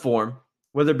some form,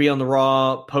 whether it be on the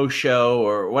Raw post show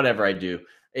or whatever I do.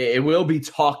 It will be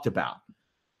talked about.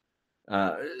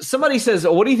 Somebody says,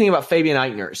 what do you think about Fabian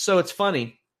Eichner? So it's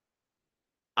funny.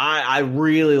 I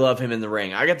really love him in the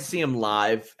ring. I got to see him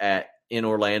live in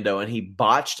Orlando, and he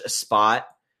botched a spot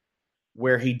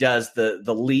where he does the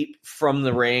leap from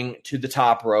the ring to the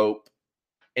top rope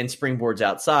and springboards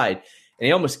outside, and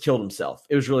he almost killed himself.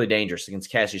 It was really dangerous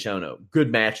against Cassius Ohno.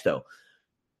 Good match, though.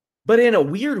 But in a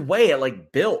weird way,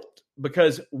 it built,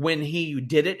 because when he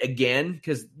did it again,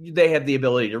 because they have the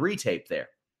ability to retape there,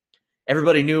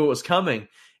 everybody knew it was coming,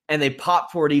 and they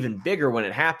popped for it even bigger when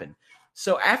it happened.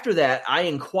 So after that, I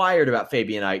inquired about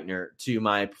Fabian Eichner to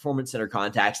my Performance Center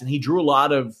contacts, and he drew a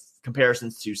lot of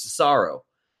comparisons to Cesaro.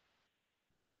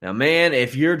 Now, man,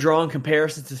 if you're drawing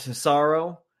comparisons to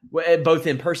Cesaro, both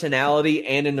in personality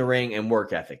and in the ring and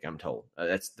work ethic, I'm told.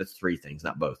 That's 3 things,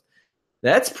 not both.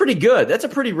 That's pretty good. That's a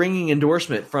pretty ringing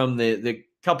endorsement from the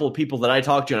couple of people that I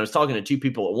talked to. And I was talking to 2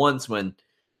 people at once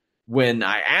when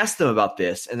I asked them about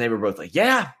this, and they were both like,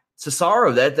 yeah,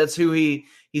 Cesaro, that's who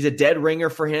he's a dead ringer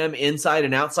for him inside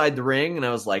and outside the ring. And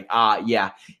I was like,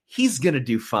 yeah, he's going to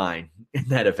do fine in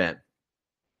that event.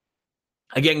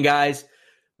 Again, guys,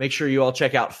 make sure you all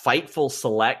check out Fightful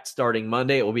Select starting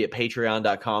Monday. It will be at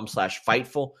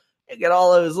patreon.com/Fightful. You get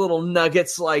all those little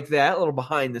nuggets like that, little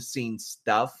behind the scenes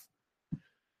stuff.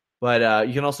 But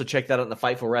you can also check that out in the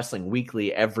Fightful Wrestling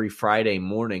Weekly every Friday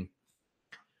morning.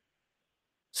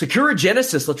 Sakura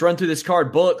Genesis, let's run through this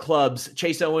card. Bullet Club's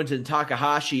Chase Owens and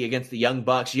Takahashi against the Young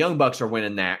Bucks. Young Bucks are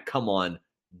winning that. Come on.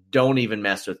 Don't even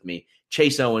mess with me.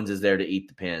 Chase Owens is there to eat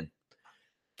the pin.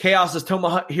 Chaos's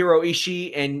Tomohiro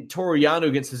Ishii and Toru Yano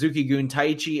against Suzuki-gun,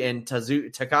 Taichi, and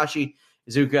Takashi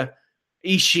Iizuka.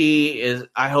 Ishii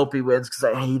I hope he wins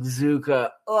because I hate Iizuka.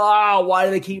 Oh, why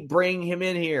do they keep bringing him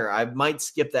in here? I might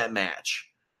skip that match.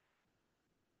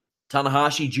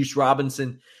 Tanahashi, Juice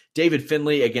Robinson, David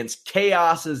Finlay against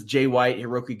Chaos's Jay White,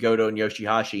 Hiroki Goto, and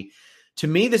Yoshihashi. To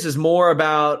me, this is more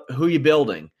about who you're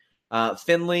building,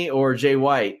 Finlay or Jay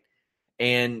White.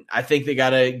 And I think they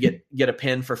got to get a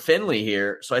pin for Finlay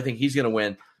here, so I think he's going to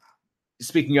win.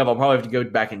 Speaking of, I'll probably have to go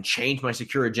back and change my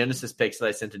Sakura Genesis picks that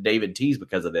I sent to David Tees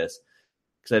because of this,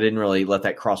 because I didn't really let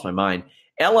that cross my mind.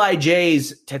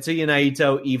 LIJ's Tetsuya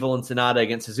Naito, Evil, and Sonata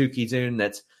against Suzuki-gun.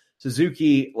 That's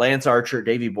Suzuki, Lance Archer,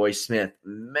 Davey Boy Smith.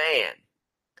 Man,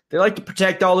 they like to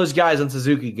protect all those guys on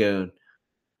Suzuki-gun.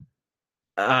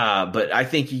 But I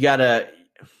think you gotta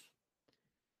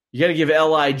give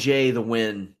LIJ the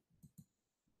win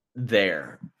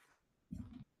there.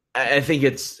 I think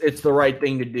it's the right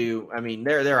thing to do. I mean,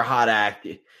 they're a hot act,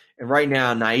 and right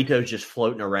now Naito's just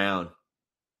floating around.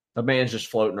 The man's just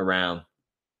floating around.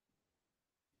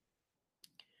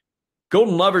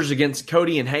 Golden Lovers against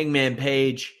Cody and Hangman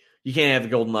Page. You can't have the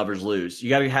Golden Lovers lose. You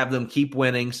got to have them keep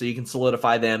winning so you can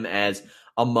solidify them as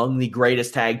among the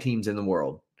greatest tag teams in the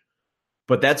world.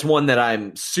 But that's one that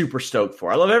I'm super stoked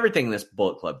for. I love everything in this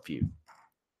Bullet Club feud.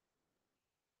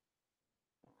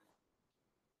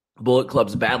 Bullet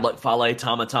Club's Bad Luck Fale,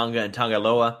 Tama Tonga, and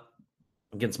Tangaloa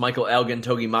against Michael Elgin,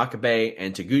 Togi Makabe,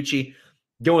 and Taguchi.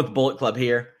 Going with the Bullet Club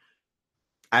here.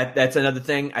 That's another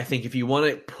thing. I think if you want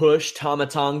to push Tama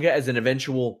Tonga as an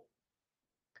eventual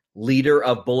leader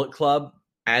of Bullet Club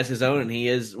as his own, and he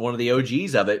is one of the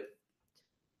OGs of it,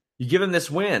 you give him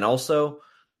this win. Also,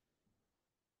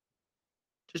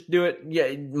 just do it. Yeah,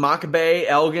 Makabe,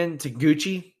 Elgin,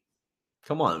 Taguchi.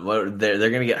 Come on. They're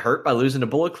going to get hurt by losing to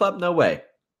Bullet Club? No way.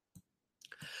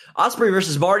 Ospreay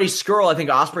versus Marty Scurll. I think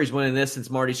Ospreay's winning this since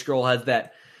Marty Scurll has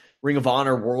that Ring of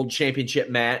Honor World Championship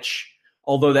match.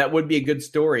 Although that would be a good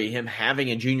story, him having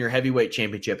a junior heavyweight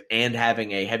championship and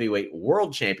having a heavyweight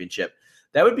world championship.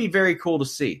 That would be very cool to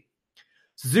see.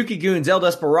 Suzuki Goons, El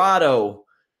Desperado,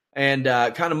 and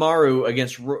Kanemaru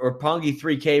against Roppongi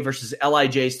 3K versus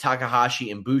LIJ's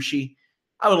Takahashi and Bushi.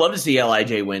 I would love to see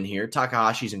LIJ win here.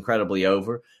 Takahashi's incredibly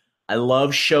over. I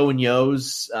love Sho and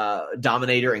Yo's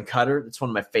Dominator and Cutter. It's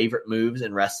one of my favorite moves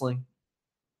in wrestling.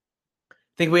 I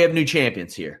think we have new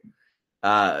champions here.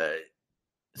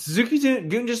 Suzuki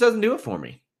Goon just doesn't do it for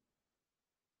me.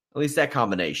 At least that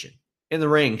combination. In the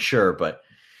ring, sure, but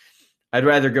I'd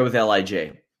rather go with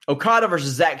LIJ. Okada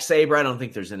versus Zack Sabre. I don't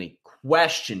think there's any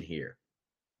question here.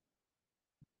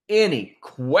 Any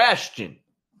question.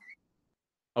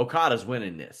 Okada's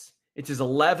winning this. It's his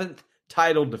 11th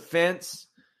title defense.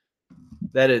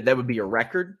 That would be a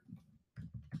record.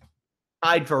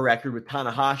 Tied for a record with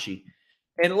Tanahashi.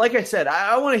 And like I said,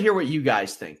 I want to hear what you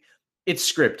guys think.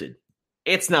 It's scripted.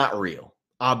 It's not real,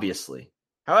 obviously.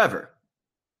 However,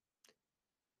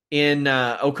 in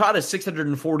Okada's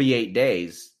 648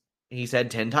 days, he's had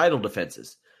 10 title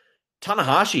defenses.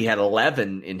 Tanahashi had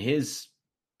 11 in his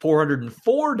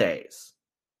 404 days.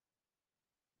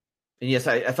 And yes,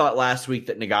 I thought last week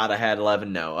that Nagata had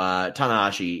 11. No,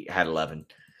 Tanahashi had 11.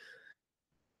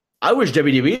 I wish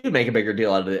WWE would make a bigger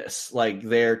deal out of this, like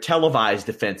their televised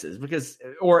defenses,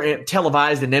 or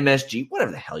televised and MSG,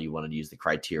 whatever the hell you want to use the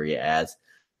criteria as,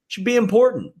 should be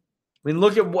important. I mean,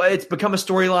 look at what it's become a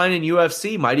storyline in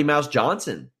UFC. Mighty Mouse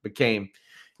Johnson became,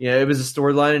 it was a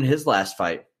storyline in his last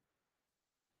fight.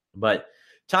 But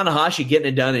Tanahashi getting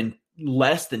it done in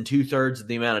less than 2/3 of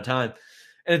the amount of time.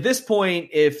 And at this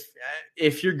point,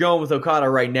 if you're going with Okada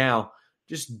right now,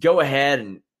 just go ahead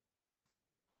and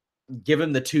give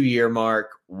him the 2-year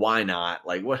mark. Why not?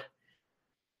 Like, what?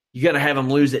 You going to have him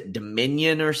lose at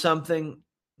Dominion or something?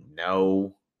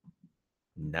 No,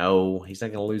 he's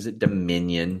not going to lose at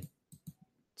Dominion.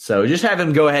 So just have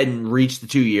him go ahead and reach the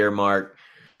 2-year mark.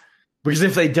 Because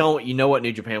if they don't, you know what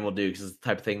New Japan will do, because it's the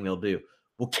type of thing they'll do.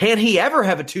 Well, can he ever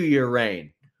have a 2-year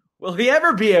reign? Will he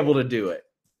ever be able to do it?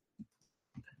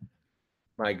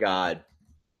 My God.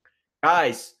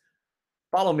 Guys,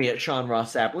 follow me at Sean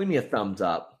Ross Sapp. Leave me a thumbs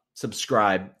up.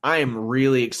 Subscribe. I am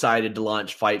really excited to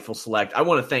launch Fightful Select. I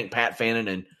want to thank Pat Fannin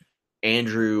and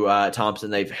Andrew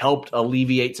Thompson. They've helped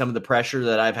alleviate some of the pressure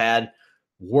that I've had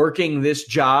working this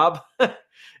job and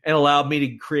allowed me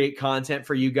to create content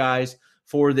for you guys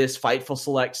for this Fightful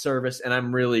Select service, and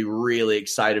I'm really, really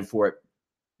excited for it.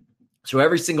 So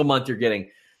every single month you're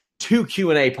getting 2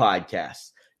 Q&A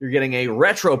podcasts. You're getting a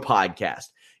retro podcast.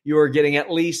 You are getting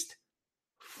at least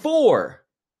 4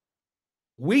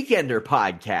 Weekender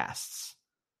podcasts.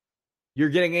 You're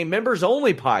getting a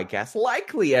members-only podcast,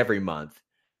 likely every month.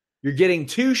 You're getting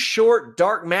 2 short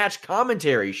dark match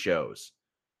commentary shows.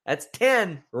 That's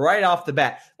 10 right off the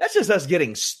bat. That's just us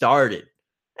getting started.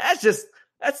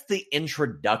 That's the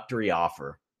introductory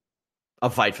offer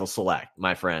of Fightful Select,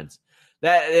 my friends.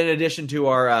 That, in addition to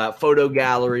our photo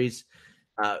galleries,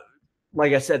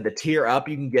 like I said, the tier up,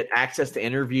 you can get access to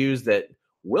interviews that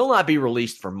will not be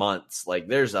released for months. Like,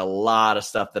 there's a lot of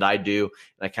stuff that I do,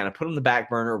 and I kind of put on the back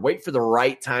burner, wait for the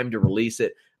right time to release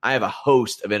it. I have a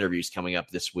host of interviews coming up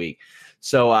this week.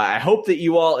 So I hope that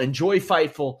you all enjoy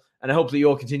Fightful, and I hope that you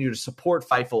all continue to support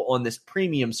Fightful on this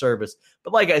premium service.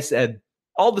 But like I said,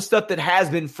 all the stuff that has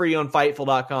been free on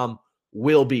Fightful.com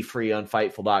will be free on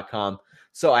Fightful.com.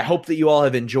 So I hope that you all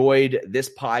have enjoyed this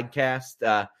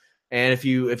podcast. And if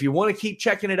you want to keep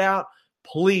checking it out,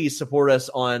 please support us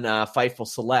on Fightful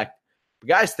Select. But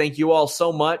guys, thank you all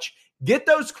so much. Get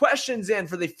those questions in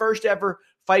for the first ever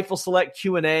Fightful Select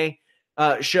Q&A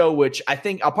show, which I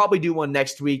think I'll probably do one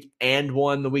next week and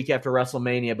one the week after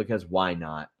WrestleMania, because why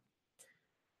not?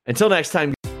 Until next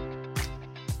time.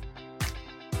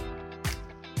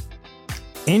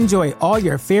 Enjoy all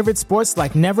your favorite sports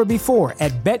like never before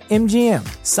at BetMGM.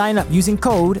 Sign up using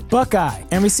code Buckeye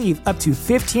and receive up to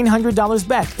 $1,500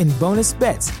 back in bonus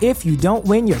bets if you don't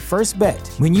win your first bet.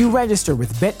 When you register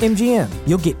with BetMGM,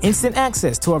 you'll get instant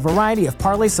access to a variety of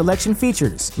parlay selection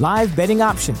features, live betting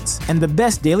options, and the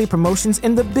best daily promotions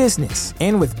in the business.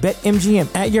 And with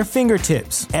BetMGM at your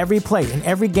fingertips, every play and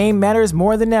every game matters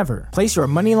more than ever. Place your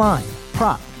money line,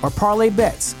 prop, or parlay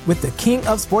bets with the king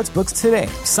of sportsbooks today.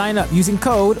 Sign up using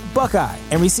code Buckeye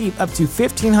and receive up to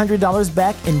 $1,500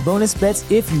 back in bonus bets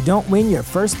if you don't win your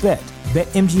first bet.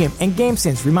 BetMGM and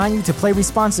GameSense remind you to play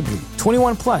responsibly.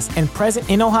 21 plus and present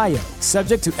in Ohio,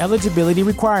 subject to eligibility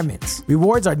requirements.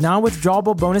 Rewards are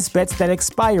non-withdrawable bonus bets that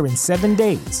expire in 7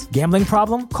 days. Gambling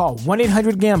problem? Call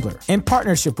 1-800-GAMBLER in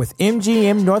partnership with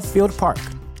MGM Northfield Park.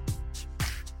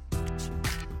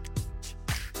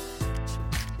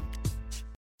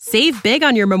 Save big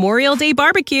on your Memorial Day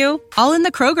barbecue, all in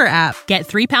the Kroger app. Get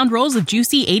 3-pound rolls of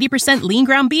juicy 80% lean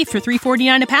ground beef for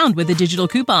 $3.49 a pound with a digital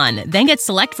coupon. Then get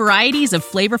select varieties of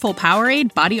flavorful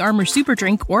Powerade, Body Armor Super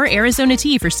Drink, or Arizona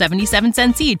tea for 77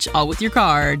 cents each, all with your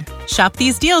card. Shop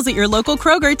these deals at your local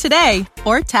Kroger today,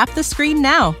 or tap the screen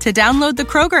now to download the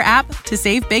Kroger app to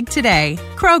save big today.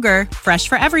 Kroger, fresh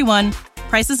for everyone.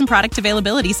 Prices and product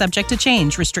availability subject to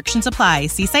change. Restrictions apply.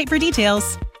 See site for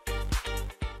details.